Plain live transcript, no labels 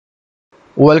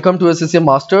Welcome to SCCA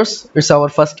Masters. It's our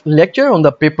first lecture on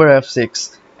the paper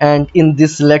F6, and in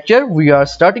this lecture we are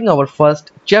starting our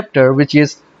first chapter, which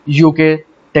is UK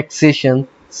taxation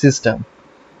system,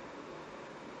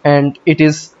 and it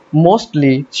is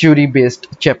mostly theory based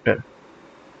chapter.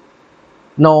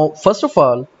 Now first of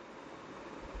all,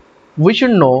 we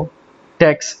should know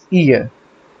tax year.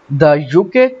 The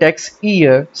UK tax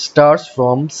year starts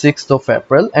from 6th of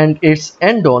April and its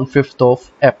end on 5th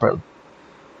of April.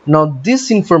 Now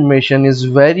this information is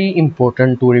very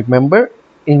important to remember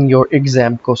in your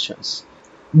exam questions,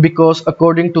 because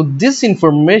according to this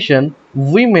information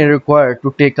we may require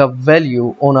to take a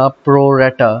value on a pro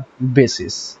rata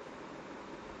basis.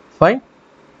 Fine.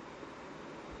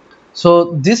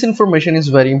 So this information is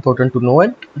very important to know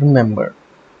and remember.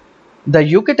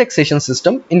 The UK taxation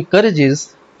system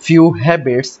encourages few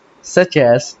habits such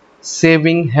as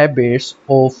saving habits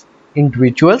of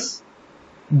individuals,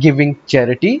 giving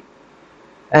charity,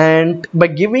 and by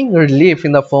giving relief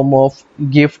in the form of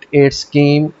gift aid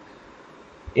scheme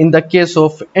in the case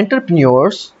of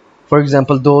entrepreneurs. For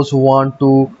example, those who want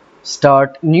to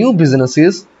start new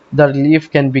businesses, the relief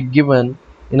can be given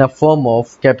in a form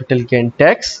of capital gain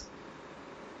tax.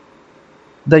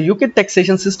 The UK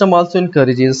taxation system also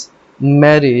encourages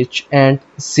marriage and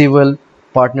civil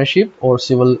partnership or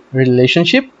civil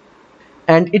relationship,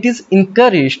 and it is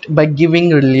encouraged by giving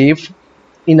relief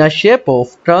in a shape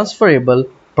of transferable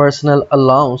personal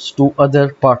allowance to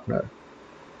other partner.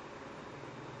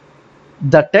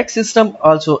 The tax system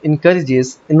also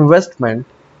encourages investment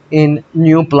in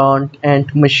new plant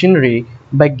and machinery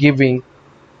by giving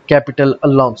capital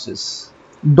allowances.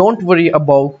 Don't worry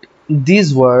about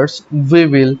these words, we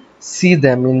will see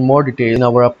them in more detail in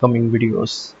our upcoming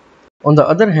videos. On the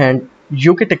other hand,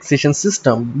 UK taxation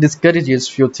system discourages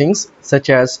few things such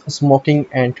as smoking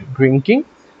and drinking,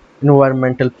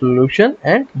 environmental pollution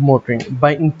and motoring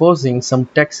by imposing some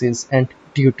taxes and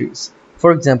duties.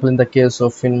 For example, in the case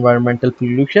of environmental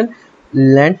pollution,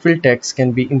 landfill tax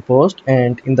can be imposed,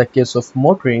 and in the case of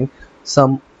motoring,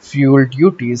 some fuel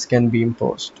duties can be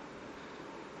imposed.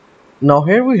 Now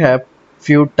here we have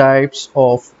few types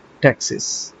of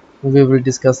taxes. We will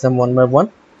discuss them one by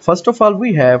one. First of all,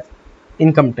 we have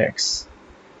income tax.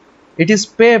 It is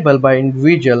payable by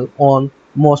individual on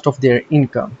most of their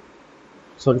income.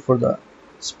 Sorry for the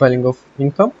spelling of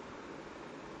income.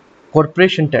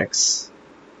 Corporation tax,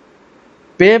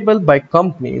 payable by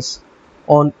companies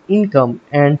on income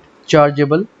and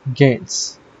chargeable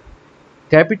gains.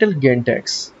 Capital gain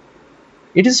tax,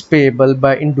 it is payable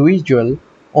by individual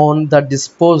on the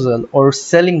disposal or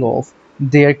selling of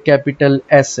their capital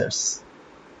assets.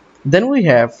 Then we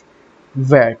have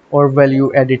VAT or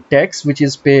value added tax, which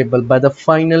is payable by the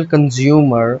final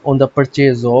consumer on the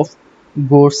purchase of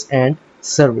goods and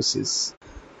services.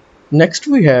 Next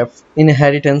we have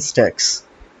inheritance tax.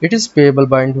 It is payable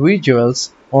by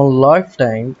individuals on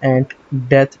lifetime and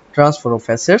death transfer of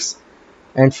assets.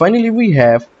 And finally we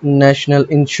have national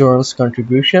insurance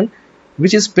contribution,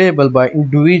 which is payable by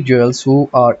individuals who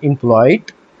are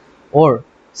employed or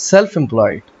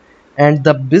self-employed and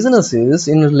the businesses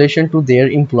in relation to their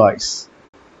employees.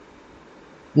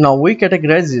 Now we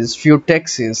categorize few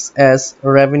taxes as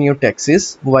revenue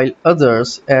taxes while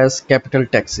others as capital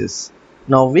taxes.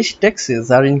 Now which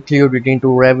taxes are included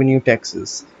into revenue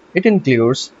taxes? It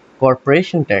includes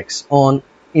corporation tax on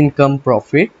income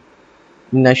profit,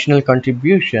 national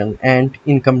contribution and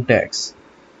income tax.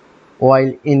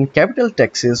 While in capital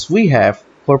taxes we have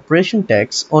corporation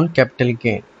tax on capital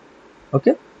gain.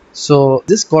 Okay, so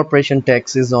this corporation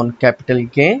tax is on capital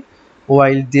gain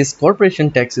while this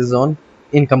corporation tax is on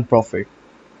income profit.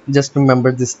 Just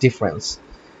remember this difference,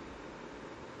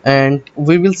 and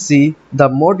we will see the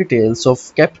more details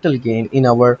of capital gain in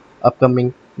our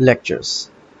upcoming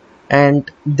lectures. And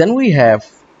then we have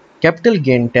capital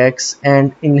gain tax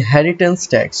and inheritance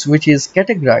tax, which is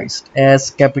categorized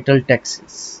as capital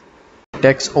taxes.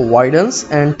 Tax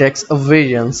avoidance and tax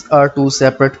evasions are two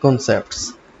separate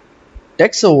concepts.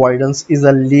 Tax avoidance is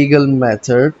a legal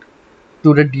method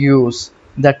to reduce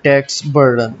the tax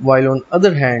burden, while on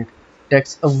other hand,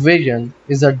 tax evasion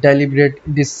is a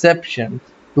deliberate deception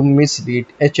to mislead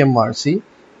HMRC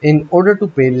in order to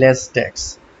pay less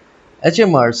tax.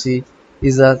 HMRC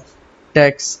is a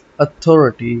tax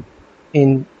authority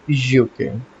in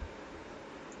UK.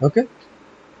 Okay.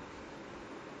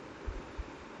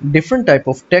 Different type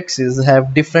of taxes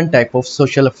have different type of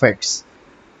social effects.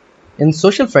 In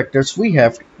social factors, we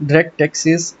have direct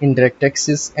taxes, indirect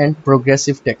taxes, and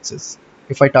progressive taxes.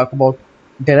 If I talk about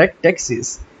direct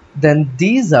taxes, then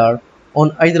these are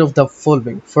on either of the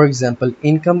following. For example,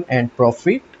 income and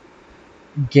profit,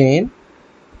 gain,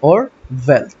 or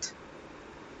wealth.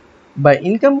 By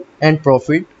income and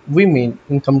profit, we mean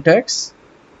income tax.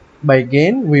 By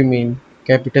gain, we mean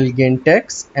capital gain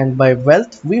tax. And by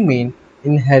wealth, we mean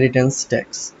inheritance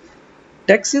tax.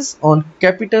 Taxes on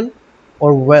capital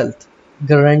or wealth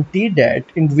guarantee that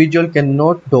individual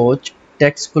cannot dodge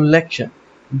tax collection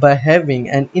by having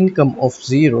an income of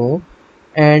zero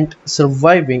and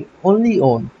surviving only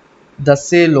on the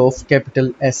sale of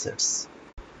capital assets.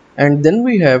 And then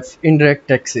we have indirect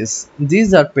taxes.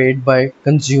 These are paid by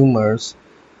consumers,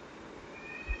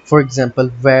 for example,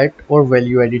 VAT or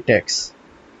value added tax.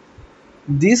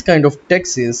 These kind of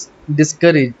taxes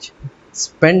discourage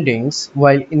spendings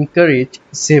while encourage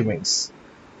savings.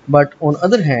 But on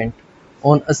other hand,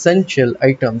 on essential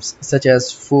items such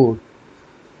as food,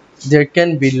 there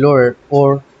can be lower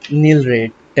or nil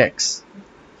rate tax.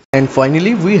 And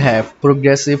finally, we have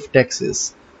progressive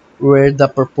taxes, where the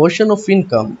proportion of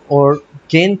income or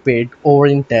gain paid over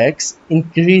in tax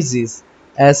increases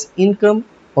as income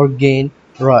or gain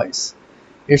rise.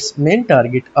 Its main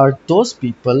target are those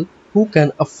people who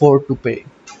can afford to pay.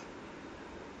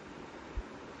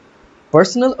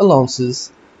 Personal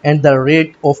allowances and the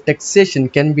rate of taxation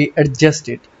can be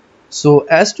adjusted so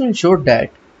as to ensure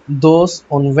that those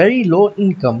on very low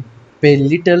income pay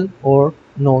little or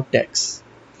no tax.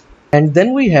 And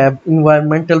then we have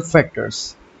environmental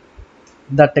factors.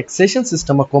 The taxation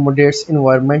system accommodates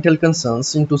environmental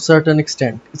concerns to a certain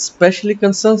extent, especially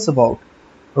concerns about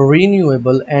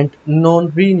renewable and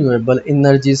non-renewable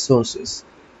energy sources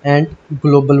and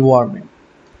global warming.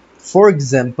 For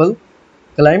example,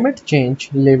 climate change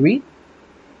levy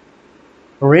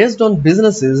raised on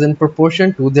businesses in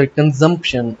proportion to their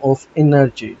consumption of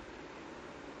energy.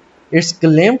 Its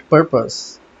claimed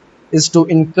purpose is to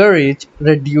encourage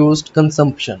reduced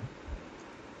consumption.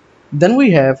 Then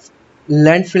we have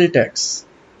landfill tax.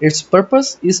 Its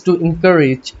purpose is to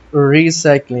encourage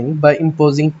recycling by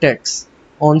imposing tax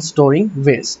on storing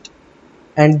waste.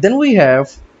 And then we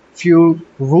have few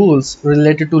rules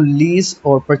related to lease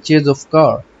or purchase of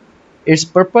car. Its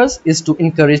purpose is to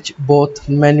encourage both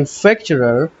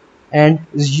manufacturer and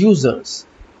users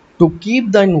to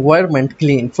keep the environment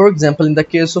clean. For example, in the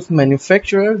case of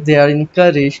manufacturer, they are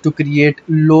encouraged to create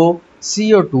low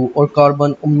CO2 or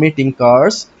carbon emitting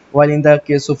cars, while in the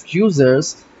case of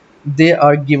users, they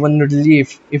are given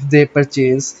relief if they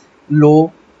purchase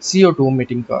low CO2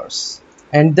 emitting cars.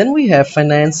 And then we have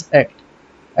Finance Act.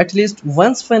 At least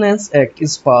one Finance Act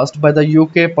is passed by the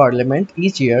UK Parliament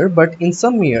each year, but in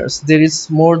some years there is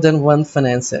more than one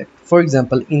Finance Act. For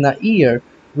example, in a year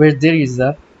where there is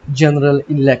a general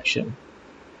election.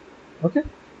 Okay,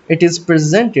 it is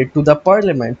presented to the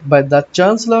Parliament by the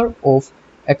Chancellor of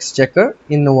Exchequer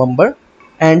in November,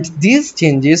 and these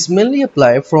changes mainly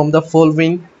apply from the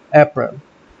following April.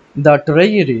 The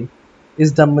Treasury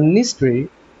is the ministry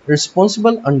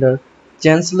responsible under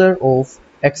Chancellor of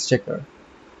Exchequer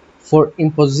for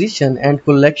imposition and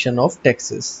collection of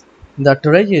taxes. The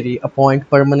Treasury appoint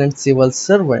permanent civil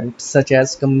servants such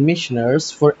as commissioners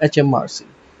for HMRC.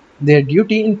 Their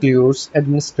duty includes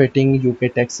administrating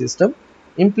UK tax system,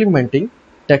 implementing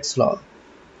tax law.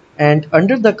 And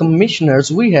under the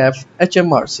commissioners we have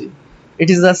HMRC. It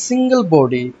is a single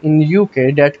body in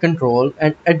UK that control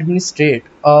and administrate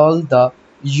all the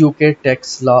UK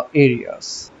tax law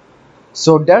areas.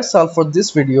 So that's all for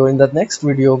this video. In the next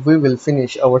video we will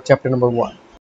finish our chapter number 1.